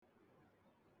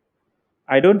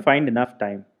I don't find enough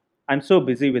time. I'm so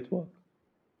busy with work.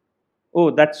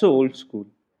 Oh, that's so old school.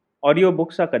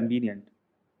 Audiobooks are convenient.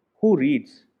 Who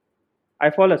reads? I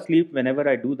fall asleep whenever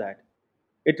I do that.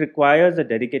 It requires a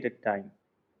dedicated time.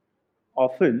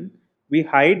 Often, we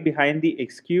hide behind the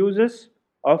excuses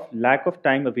of lack of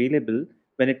time available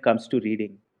when it comes to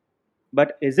reading.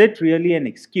 But is it really an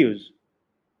excuse?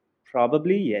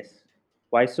 Probably yes.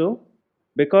 Why so?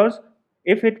 Because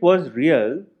if it was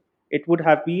real, it would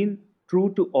have been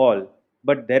true to all.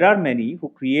 But there are many who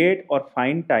create or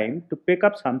find time to pick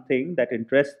up something that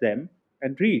interests them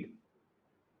and read.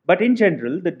 But in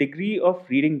general, the degree of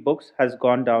reading books has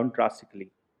gone down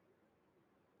drastically.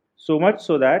 So much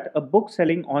so that a book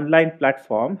selling online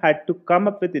platform had to come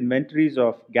up with inventories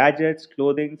of gadgets,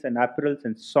 clothing, and apparels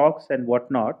and socks and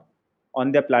whatnot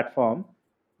on their platform.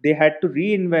 They had to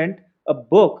reinvent a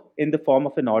book in the form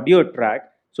of an audio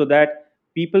track so that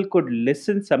people could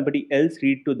listen somebody else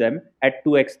read to them at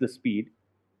 2x the speed.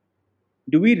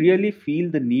 Do we really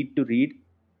feel the need to read?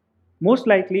 Most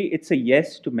likely it's a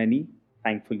yes to many,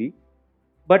 thankfully.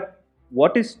 But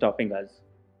what is stopping us?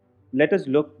 Let us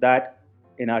look that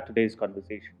in our today's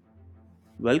conversation.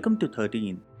 Welcome to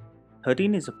 13.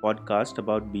 13 is a podcast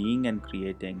about being and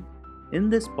creating. In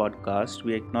this podcast,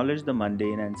 we acknowledge the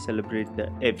mundane and celebrate the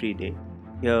everyday.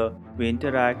 Here, we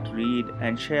interact, read,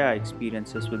 and share our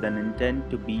experiences with an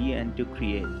intent to be and to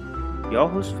create. Your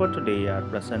hosts for today are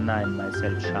Prasanna and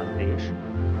myself,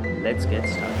 Shantesh. Let's get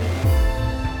started.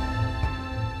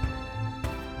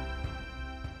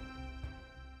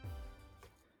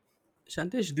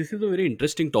 Shantesh, this is a very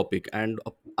interesting topic, and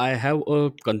I have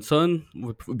a concern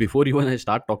before even I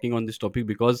start talking on this topic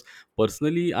because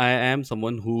personally, I am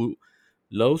someone who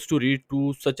loves to read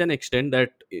to such an extent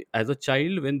that as a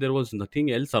child, when there was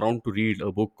nothing else around to read, a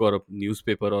book or a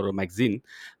newspaper or a magazine,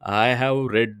 I have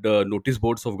read notice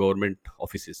boards of government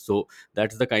offices. So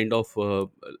that's the kind of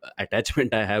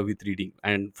attachment I have with reading.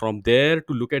 And from there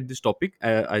to look at this topic,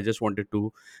 I just wanted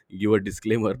to give a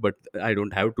disclaimer, but I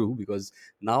don't have to because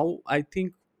now I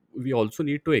think we also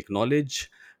need to acknowledge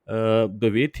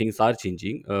the way things are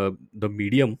changing. The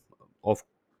medium of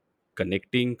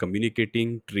connecting,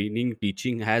 communicating, training,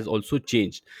 teaching has also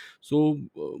changed. So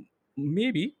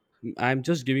maybe I'm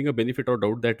just giving a benefit or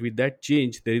doubt that with that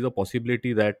change there is a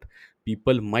possibility that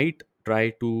people might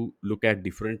try to look at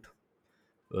different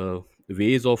uh,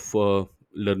 ways of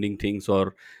learning things,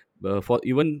 or for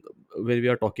even when we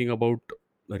are talking about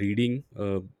reading,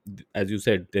 as you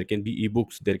said, there can be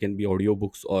ebooks, there can be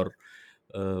audiobooks, or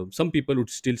some people would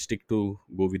still stick to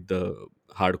go with the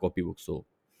hard copy book. So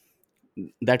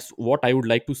that's what I would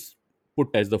like to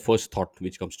put as the first thought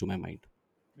which comes to my mind.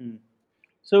 Hmm.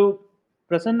 So,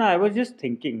 Prasanna, I was just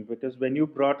thinking because when you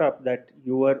brought up that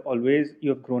you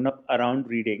have grown up around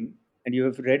reading and you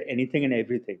have read anything and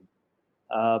everything.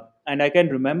 And I can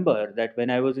remember that when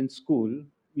I was in school,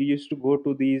 we used to go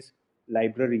to these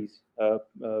libraries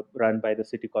run by the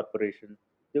city corporation.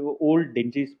 They were old,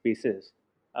 dingy spaces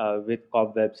with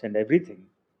cobwebs and everything.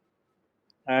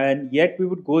 And yet we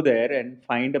would go there and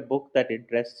find a book that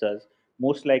interests us.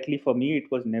 Most likely for me, it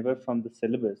was never from the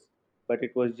syllabus, but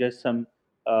it was just something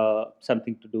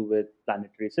to do with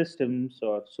planetary systems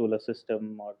or solar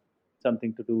system or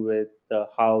something to do with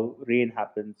how rain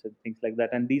happens and things like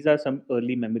that. And these are some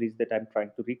early memories that I'm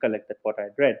trying to recollect that what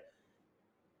I'd read.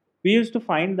 We used to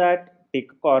find that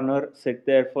take a corner, sit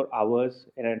there for hours,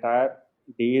 an entire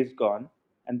day is gone,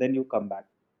 and then you come back.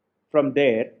 From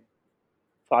there,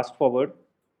 fast forward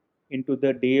into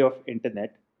the day of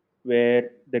internet where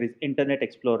there is internet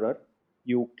explorer.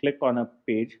 You click on a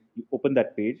page, you open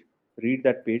that page, read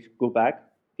that page, go back,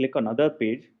 click on another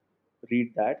page,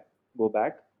 read that, go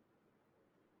back,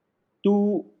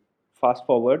 to fast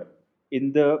forward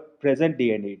in the present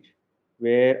day and age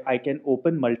where I can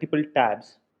open multiple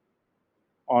tabs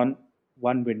on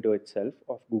one window itself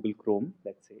of Google Chrome,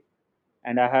 let's say,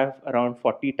 and I have around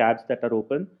 40 tabs that are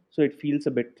open, so it feels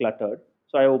a bit cluttered.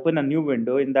 So I open a new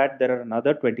window. In that, there are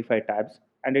another 25 tabs,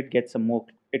 and it gets more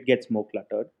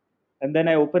cluttered. And then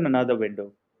I open another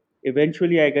window.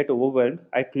 Eventually, I get overwhelmed.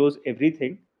 I close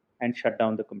everything and shut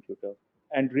down the computer.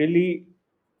 And really,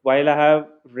 while I have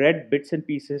read bits and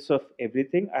pieces of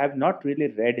everything, I have not really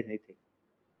read anything.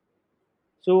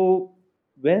 So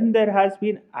when there has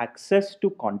been access to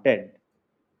content,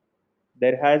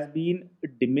 there has been a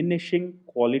diminishing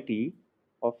quality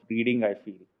of reading, I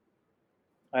feel.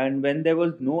 And when there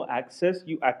was no access,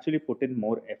 you actually put in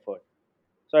more effort.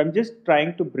 So I'm just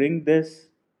trying to bring these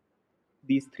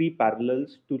three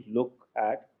parallels to look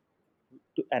at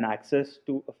to an access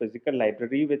to a physical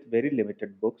library with very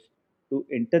limited books, to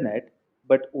internet,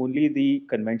 but only the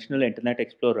conventional internet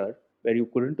explorer, where you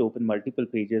couldn't open multiple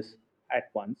pages at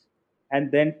once,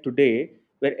 and then today,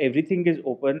 where everything is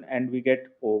open and we get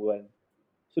overwhelmed.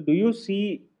 So, do you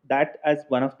see that as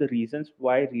one of the reasons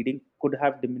why reading could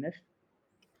have diminished?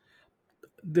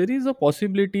 There is a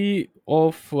possibility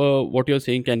of what you're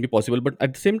saying can be possible, but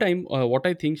at the same time, what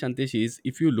I think, Shantesh, is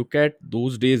if you look at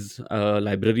those days,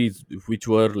 libraries which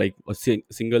were like a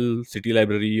single city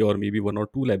library or maybe one or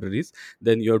two libraries,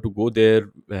 then you have to go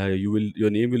there. Your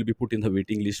name will be put in the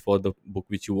waiting list for the book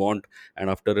which you want, and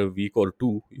after a week or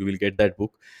two you will get that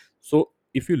book. So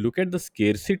if you look at the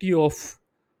scarcity of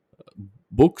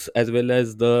books as well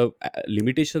as the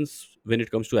limitations when it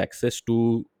comes to access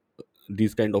to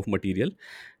these kind of material,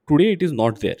 today it is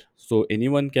not there, so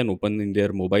anyone can open in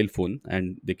their mobile phone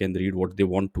and they can read what they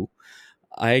want to.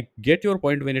 I get your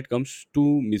point when it comes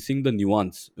to missing the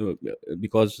nuance,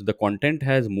 because the content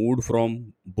has moved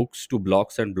from books to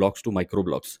blocks and blocks to micro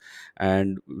blocks.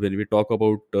 And when we talk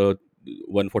about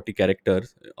 140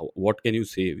 characters, what can you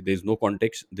say? There's no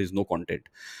context, there's no content.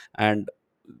 And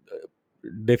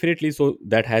definitely, so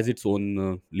that has its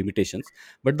own limitations.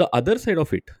 But the other side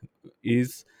of it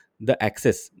is the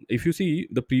access. If you see,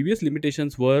 the previous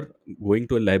limitations were going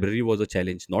to a library was a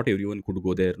challenge. Not everyone could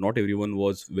go there, not everyone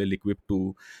was well equipped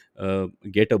to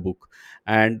get a book.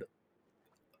 And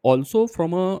also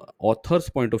from a author's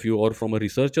point of view or from a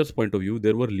researcher's point of view,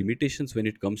 there were limitations when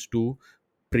it comes to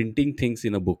printing things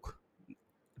in a book.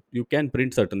 You can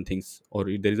print certain things, or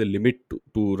there is a limit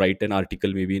to write an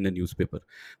article maybe in a newspaper.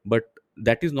 But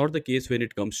that is not the case when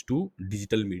it comes to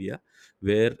digital media,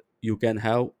 where you can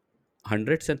have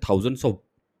hundreds and thousands of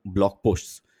blog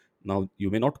posts. Now you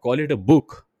may not call it a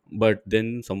book, but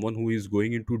then someone who is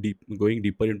going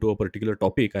deeper into a particular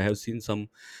topic, I have seen some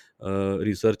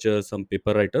researchers, some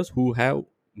paper writers who have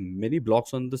many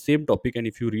blogs on the same topic, and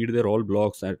if you read their all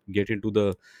blogs and get into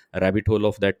the rabbit hole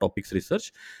of that topic's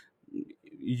research,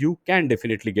 you can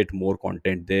definitely get more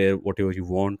content there, whatever you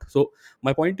want. So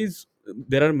my point is,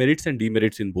 there are merits and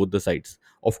demerits in both the sides.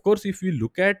 Of course, if we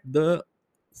look at the,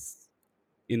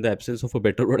 in the absence of a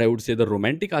better word, I would say the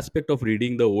romantic aspect of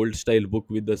reading the old style book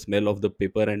with the smell of the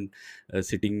paper and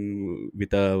sitting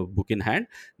with a book in hand,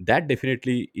 that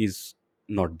definitely is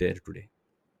not there today.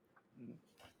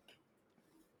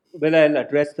 Well, I'll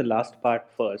address the last part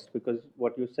first because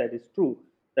what you said is true.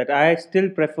 That I still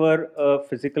prefer a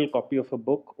physical copy of a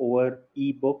book over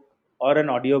e-book or an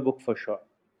audiobook for sure.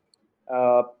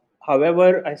 Uh,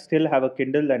 However, I still have a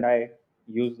Kindle and I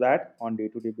use that on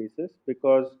day-to-day basis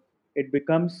because it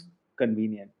becomes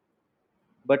convenient.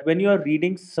 But when you are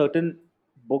reading certain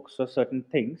books or certain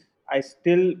things, I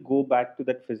still go back to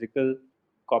that physical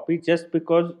copy just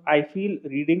because I feel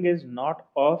reading is not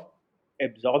of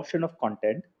absorption of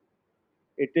content.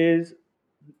 It is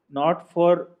not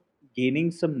for gaining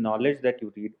some knowledge that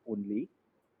you read only,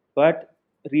 but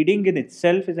reading in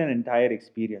itself is an entire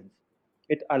experience.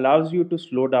 It allows you to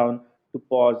slow down, to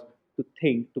pause, to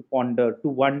think, to ponder, to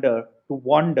wonder, to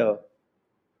wander.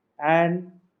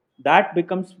 And that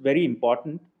becomes very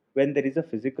important when there is a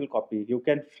physical copy. You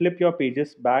can flip your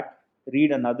pages back,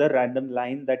 read another random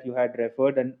line that you had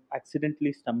referred, and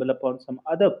accidentally stumble upon some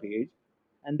other page,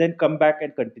 and then come back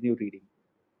and continue reading.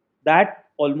 That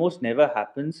almost never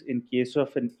happens in case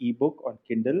of an ebook on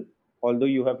Kindle, although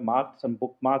you have marked some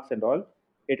bookmarks and all.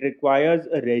 It requires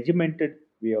a regimented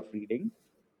way of reading,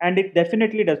 and it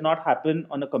definitely does not happen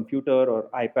on a computer or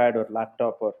iPad or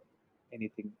laptop or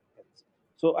anything else.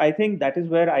 So I think that is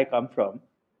where I come from.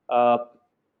 Uh,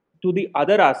 to the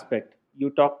other aspect,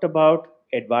 you talked about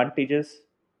advantages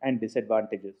and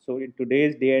disadvantages. So in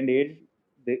today's day and age,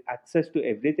 the access to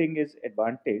everything is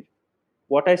advantage.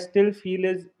 What I still feel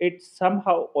is it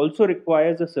somehow also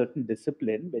requires a certain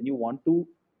discipline when you want to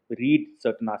read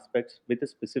certain aspects with a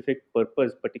specific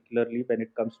purpose, particularly when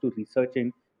it comes to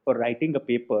researching or writing a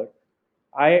paper.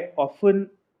 I often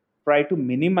try to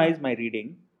minimize my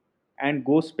reading and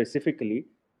go specifically,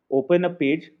 open a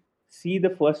page, see the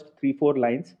first 3 4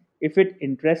 lines. If it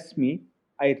interests me,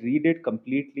 I read it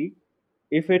completely.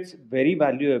 If it's very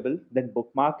valuable, then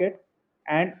bookmark it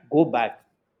and go back.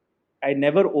 I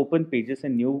never open pages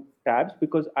in new tabs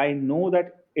because I know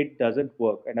that it doesn't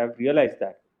work, and I've realized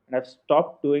that, and I've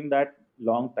stopped doing that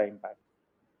long time back.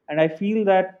 And I feel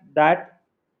that that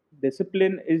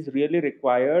discipline is really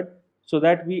required so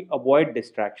that we avoid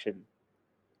distraction.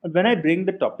 And when I bring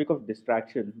the topic of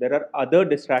distraction, there are other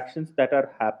distractions that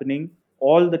are happening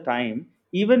all the time,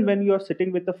 even when you are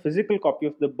sitting with a physical copy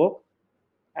of the book.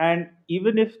 And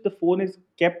even if the phone is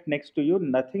kept next to you,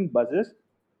 nothing buzzes,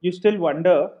 you still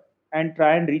wonder and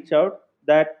try and reach out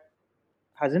that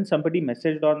hasn't somebody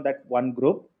messaged on that one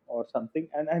group or something.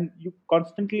 And you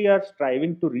constantly are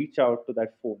striving to reach out to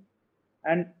that phone.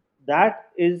 And that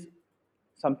is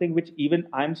something which even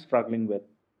I'm struggling with.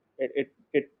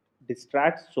 It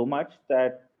distracts so much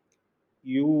that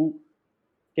you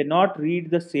cannot read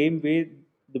the same way,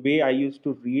 the way I used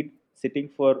to read sitting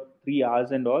for 3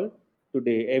 hours and all.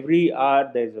 Today, every hour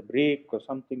there's a break or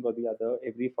something or the other,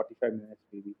 every 45 minutes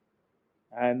maybe.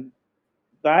 And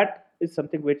that is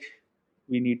something which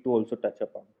we need to also touch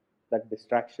upon, that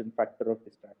distraction factor of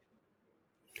distraction.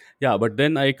 Yeah, but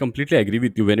then I completely agree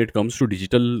with you when it comes to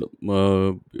digital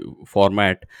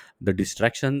format. The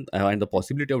distraction and the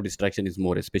possibility of distraction is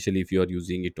more, especially if you are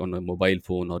using it on a mobile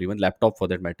phone or even laptop for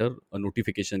that matter. A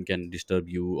notification can disturb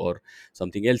you, or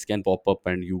something else can pop up,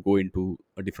 and you go into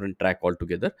a different track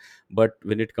altogether. But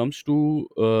when it comes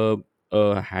to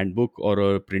a handbook or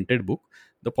a printed book,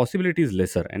 the possibility is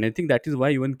lesser, and I think that is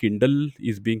why even Kindle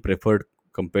is being preferred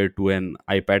compared to an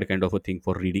iPad kind of a thing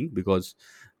for reading, because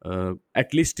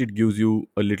at least it gives you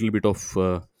a little bit of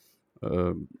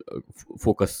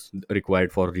focus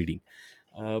required for reading.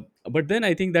 uh, but then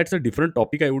I think that's a different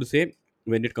topic, I would say,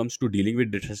 when it comes to dealing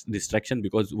with distraction,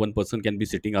 because one person can be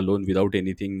sitting alone without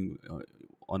anything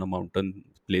on a mountain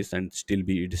place and still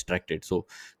be distracted. So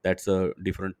that's a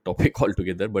different topic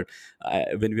altogether. But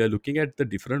when we are looking at the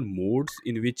different modes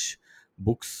in which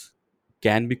books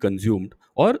can be consumed,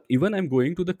 or even I'm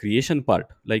going to the creation part,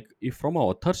 like if from an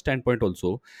author standpoint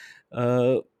also,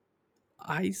 uh,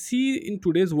 I see in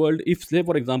today's world, if say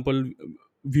for example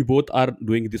we both are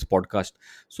doing this podcast,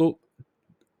 so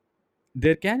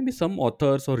there can be some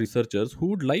authors or researchers who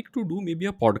would like to do maybe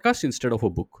a podcast instead of a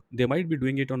book. They might be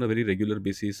doing it on a very regular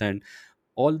basis, and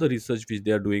all the research which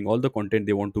they are doing, all the content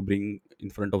they want to bring in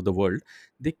front of the world,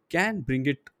 they can bring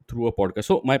it through a podcast.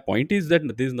 So my point is that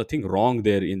there is nothing wrong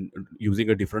there in using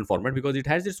a different format, because it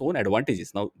has its own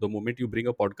advantages. Now the moment you bring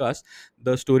a podcast,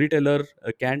 the storyteller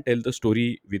can tell the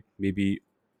story with maybe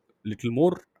little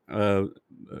more uh,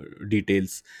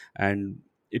 details, and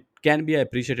it can be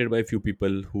appreciated by a few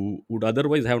people who would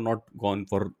otherwise have not gone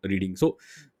for reading. So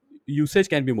usage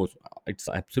can be more, it's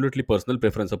absolutely personal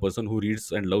preference. A person who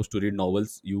reads and loves to read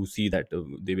novels, you see that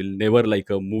they will never like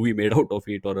a movie made out of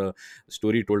it or a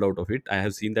story told out of it. I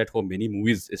have seen that for many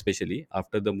movies, especially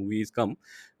after the movies come,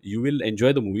 you will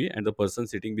enjoy the movie and the person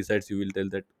sitting beside you will tell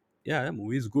that yeah,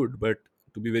 movie is good, but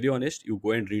to be very honest, you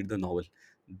go and read the novel.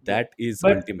 Yes, That is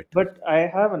but ultimate. but I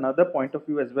have another point of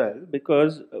view as well,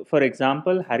 because, for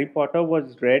example, Harry Potter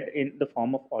was read in the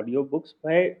form of audiobooks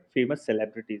by famous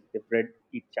celebrities. They've read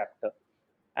each chapter,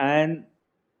 and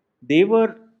they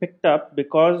were picked up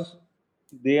because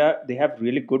they have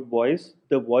really good voice.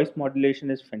 The voice modulation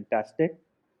is fantastic.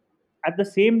 At the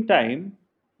same time,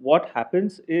 what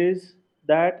happens is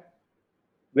that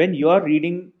when you are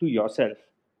reading to yourself,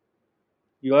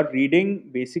 you are reading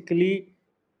basically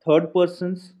third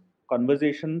person's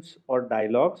conversations or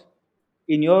dialogues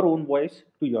in your own voice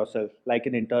to yourself, like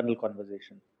an internal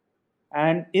conversation.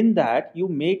 And in that, you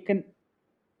make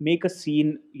a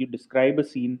scene, you describe a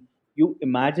scene, you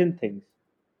imagine things.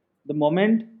 The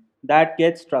moment that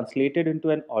gets translated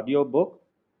into an audio book,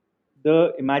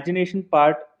 the imagination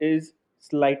part is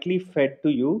slightly fed to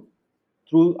you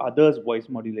through others' voice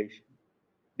modulation.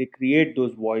 They create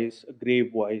those voice, a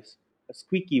grave voice, a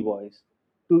squeaky voice,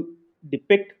 to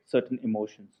depict certain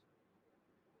emotions.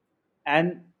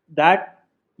 And that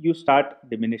you start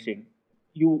diminishing.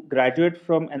 You graduate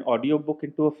from an audiobook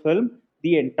into a film,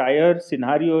 the entire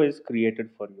scenario is created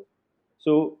for you.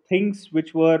 So things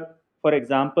which were, for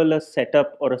example, a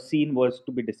setup or a scene was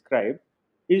to be described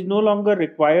is no longer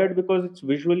required because it's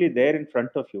visually there in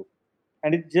front of you,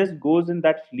 and it just goes in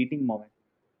that fleeting moment.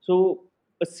 So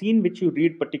a scene which you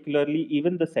read, particularly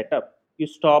even the setup, you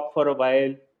stop for a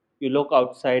while, you look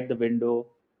outside the window,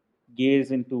 gaze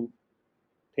into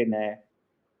thin air,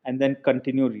 and then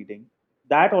continue reading.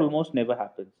 That almost never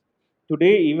happens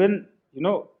today. Even,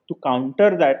 to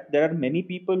counter that, there are many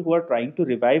people who are trying to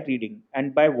revive reading,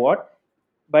 and by what?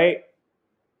 By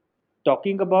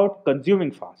talking about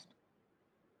consuming fast,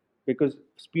 because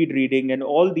speed reading and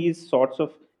all these sorts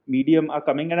of medium are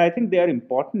coming, and I think they are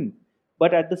important.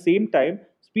 But at the same time,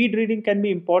 speed reading can be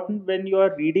important when you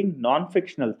are reading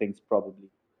non-fictional things, probably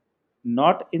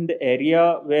not in the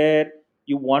area where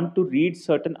you want to read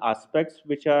certain aspects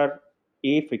which are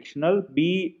a fictional,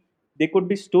 b they could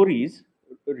be stories,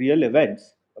 real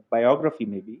events, a biography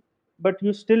maybe, but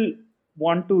you still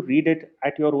want to read it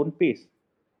at your own pace.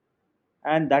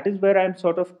 And that is where I'm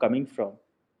sort of coming from.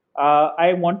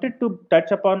 I wanted to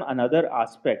touch upon another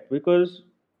aspect, because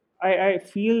I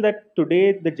feel that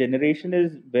today the generation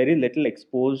is very little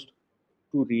exposed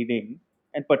to reading,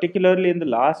 and particularly in the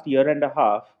last year and a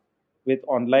half with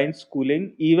online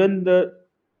schooling, even the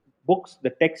books, the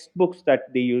textbooks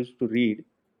that they used to read,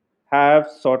 have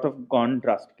sort of gone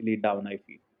drastically down, I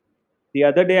feel. The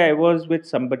other day, I was with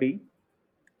somebody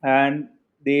and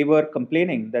they were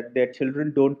complaining that their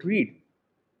children don't read.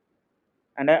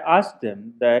 And I asked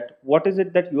them that, what is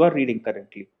it that you are reading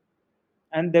currently?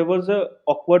 And there was a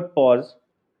awkward pause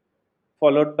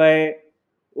followed by,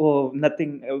 oh,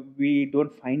 nothing. We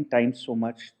don't find time so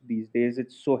much these days.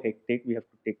 It's so hectic. We have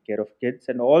to take care of kids,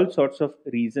 and all sorts of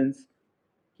reasons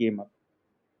came up.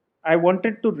 I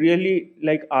wanted to really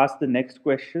like ask the next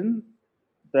question,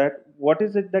 that what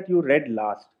is it that you read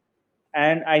last?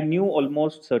 And I knew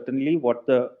almost certainly what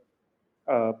the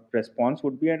response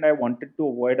would be, and I wanted to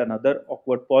avoid another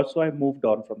awkward pause, so I moved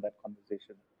on from that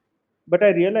conversation. But I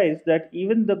realized that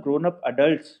even the grown up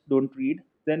adults don't read,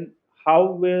 then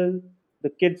how will the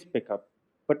kids pick up?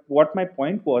 But what my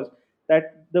point was,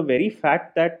 that the very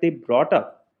fact that they brought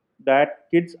up that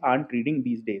kids aren't reading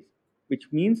these days, which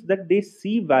means that they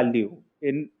see value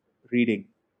in reading,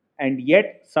 and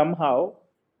yet somehow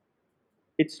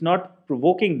it's not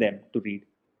provoking them to read.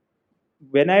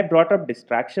 When I brought up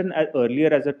distraction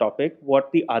earlier as a topic,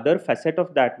 what the other facet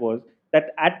of that was,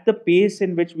 that at the pace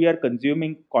in which we are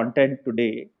consuming content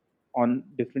today on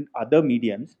different other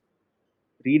mediums,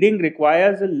 reading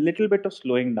requires a little bit of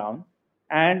slowing down.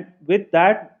 And with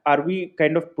that, are we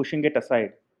kind of pushing it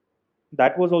aside?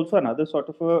 That was also another sort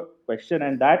of a question.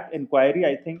 And that inquiry,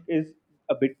 I think, is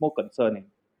a bit more concerning.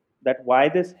 That why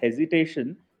this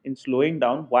hesitation in slowing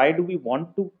down? Why do we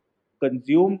want to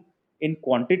consume in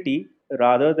quantity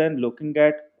rather than looking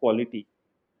at quality?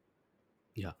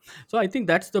 Yeah. So I think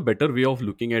that's the better way of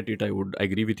looking at it. I would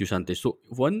agree with you, Shantesh. So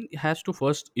one has to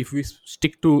first, if we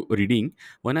stick to reading,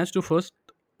 one has to first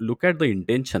look at the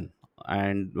intention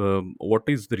and what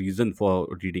is the reason for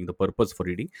reading, the purpose for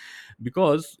reading.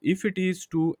 Because if it is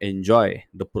to enjoy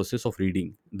the process of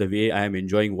reading, the way I am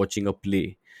enjoying watching a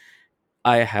play,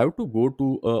 I have to go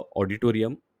to a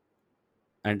auditorium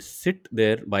and sit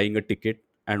there buying a ticket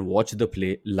and watch the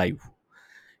play live.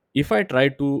 If I try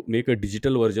to make a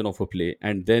digital version of a play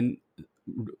and then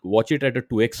watch it at a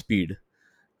 2x speed,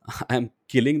 I'm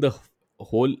killing the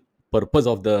whole purpose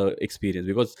of the experience,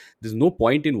 because there's no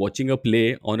point in watching a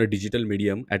play on a digital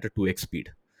medium at a 2x speed.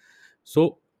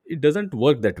 So it doesn't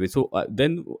work that way. So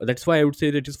then that's why I would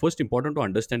say that it's first important to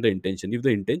understand the intention. If the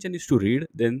intention is to read,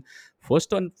 then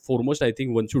first and foremost, I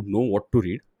think one should know what to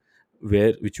read,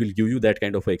 where which will give you that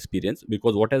kind of a experience.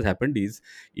 Because what has happened is,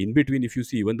 in between, if you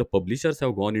see, even the publishers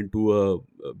have gone into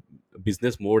a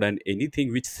business mode, and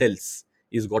anything which sells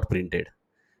is got printed.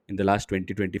 In the last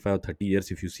 20, 25, 30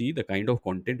 years, if you see the kind of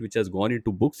content which has gone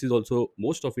into books, is also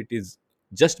most of it is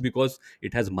just because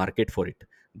it has market for it.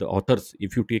 The authors,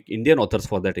 if you take Indian authors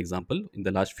for that example, in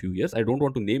the last few years, I don't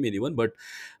want to name anyone, but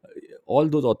all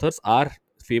those authors are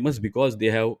famous because they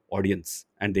have audience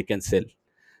and they can sell,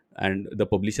 and the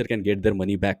publisher can get their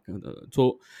money back.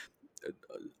 So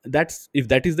that's, if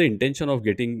that is the intention of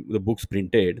getting the books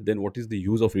printed, then what is the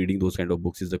use of reading those kind of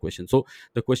books, is the question. So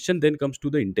the question then comes to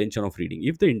the intention of reading.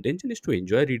 If the intention is to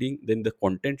enjoy reading, then the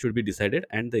content should be decided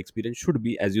and the experience should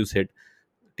be, as you said,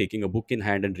 taking a book in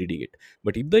hand and reading it.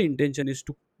 But if the intention is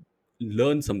to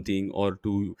learn something or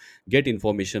to get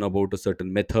information about a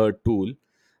certain method, tool,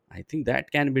 I think that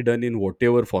can be done in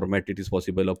whatever format it is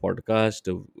possible. A podcast,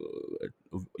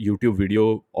 YouTube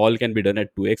video, all can be done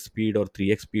at 2x speed or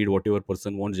 3x speed, whatever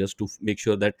person wants, just to make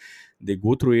sure that they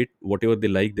go through it, whatever they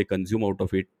like, they consume out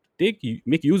of it.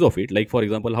 Make use of it. Like, for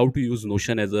example, how to use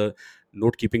Notion as a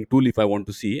note keeping tool. If I want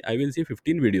to see, I will see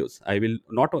 15 videos. I will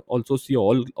not also see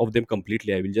all of them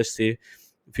completely. I will just say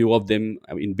few of them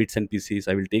in bits and pieces.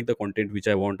 I will take the content which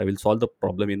I want, I will solve the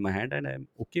problem in my hand, and I'm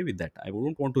okay with that. I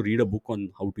wouldn't want to read a book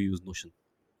on how to use Notion.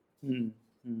 Hmm.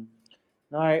 Hmm.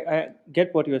 Now, I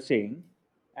get what you're saying.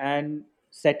 And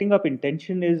setting up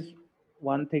intention is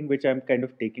one thing which I'm kind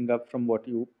of taking up from what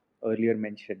you earlier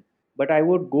mentioned. But I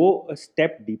would go a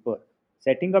step deeper.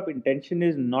 Setting up intention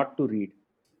is not to read.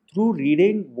 Through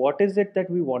reading, what is it that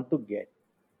we want to get?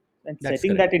 And That's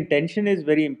setting that correct. intention is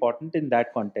very important in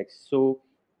that context. So,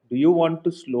 do you want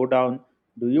to slow down?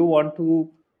 Do you want to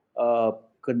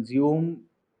consume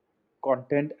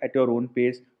content at your own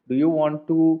pace? Do you want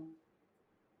to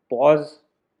pause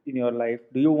in your life?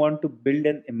 Do you want to build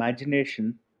an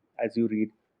imagination as you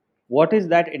read? What is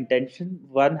that intention?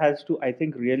 One has to, I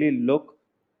think, really look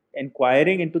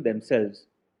inquiring into themselves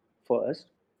first,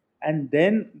 and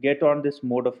then get on this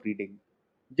mode of reading.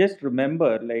 Just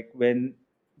remember, like when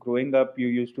growing up, you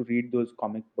used to read those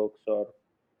comic books or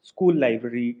school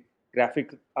library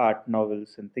graphic art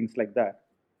novels and things like that.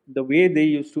 The way they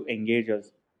used to engage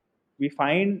us, we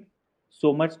find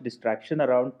so much distraction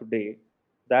around today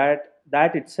that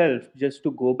that itself, just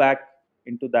to go back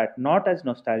into that, not as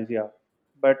nostalgia,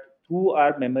 but through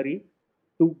our memory,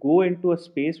 to go into a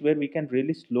space where we can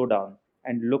really slow down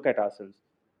and look at ourselves.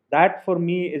 That for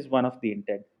me is one of the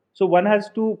intent. So one has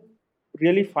to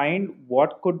really find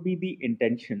what could be the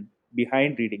intention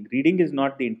behind reading. Reading is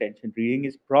not the intention, reading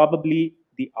is probably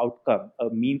the outcome, a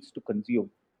means to consume.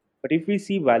 But if we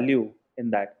see value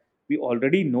in that, we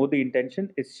already know the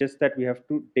intention. It's just that we have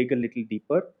to dig a little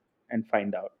deeper and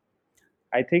find out.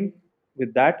 I think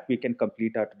with that, we can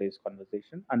complete our today's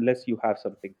conversation, unless you have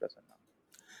something, Prasanna.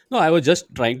 No, I was just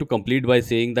trying to complete by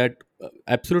saying that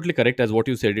absolutely correct as what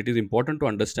you said. It is important to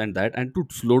understand that and to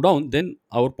slow down. Then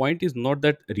our point is not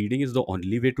that reading is the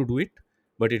only way to do it,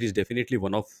 but it is definitely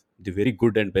one of the very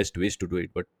good and best ways to do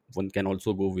it. But one can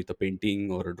also go with a painting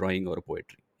or a drawing or a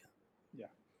poetry. Yeah.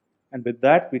 And with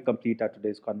that, we complete our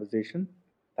today's conversation.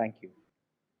 Thank you.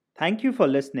 Thank you for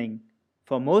listening.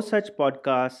 For more such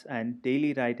podcasts and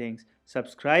daily writings,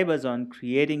 subscribe us on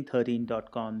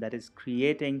creating13.com, that is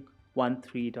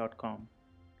creating13.com.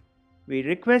 We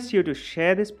request you to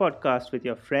share this podcast with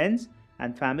your friends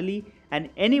and family and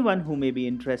anyone who may be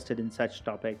interested in such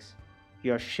topics.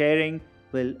 Your sharing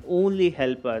will only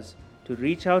help us to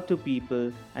reach out to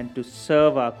people and to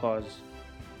serve our cause.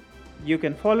 You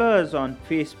can follow us on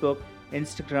Facebook,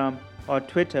 Instagram, or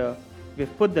Twitter.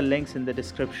 We've put the links in the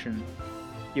description.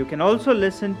 You can also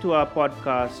listen to our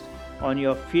podcast on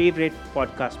your favorite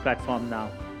podcast platform now.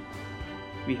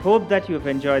 We hope that you've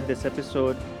enjoyed this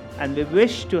episode and we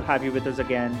wish to have you with us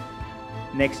again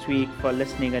next week for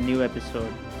listening a new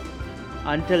episode.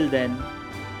 Until then,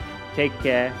 take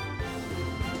care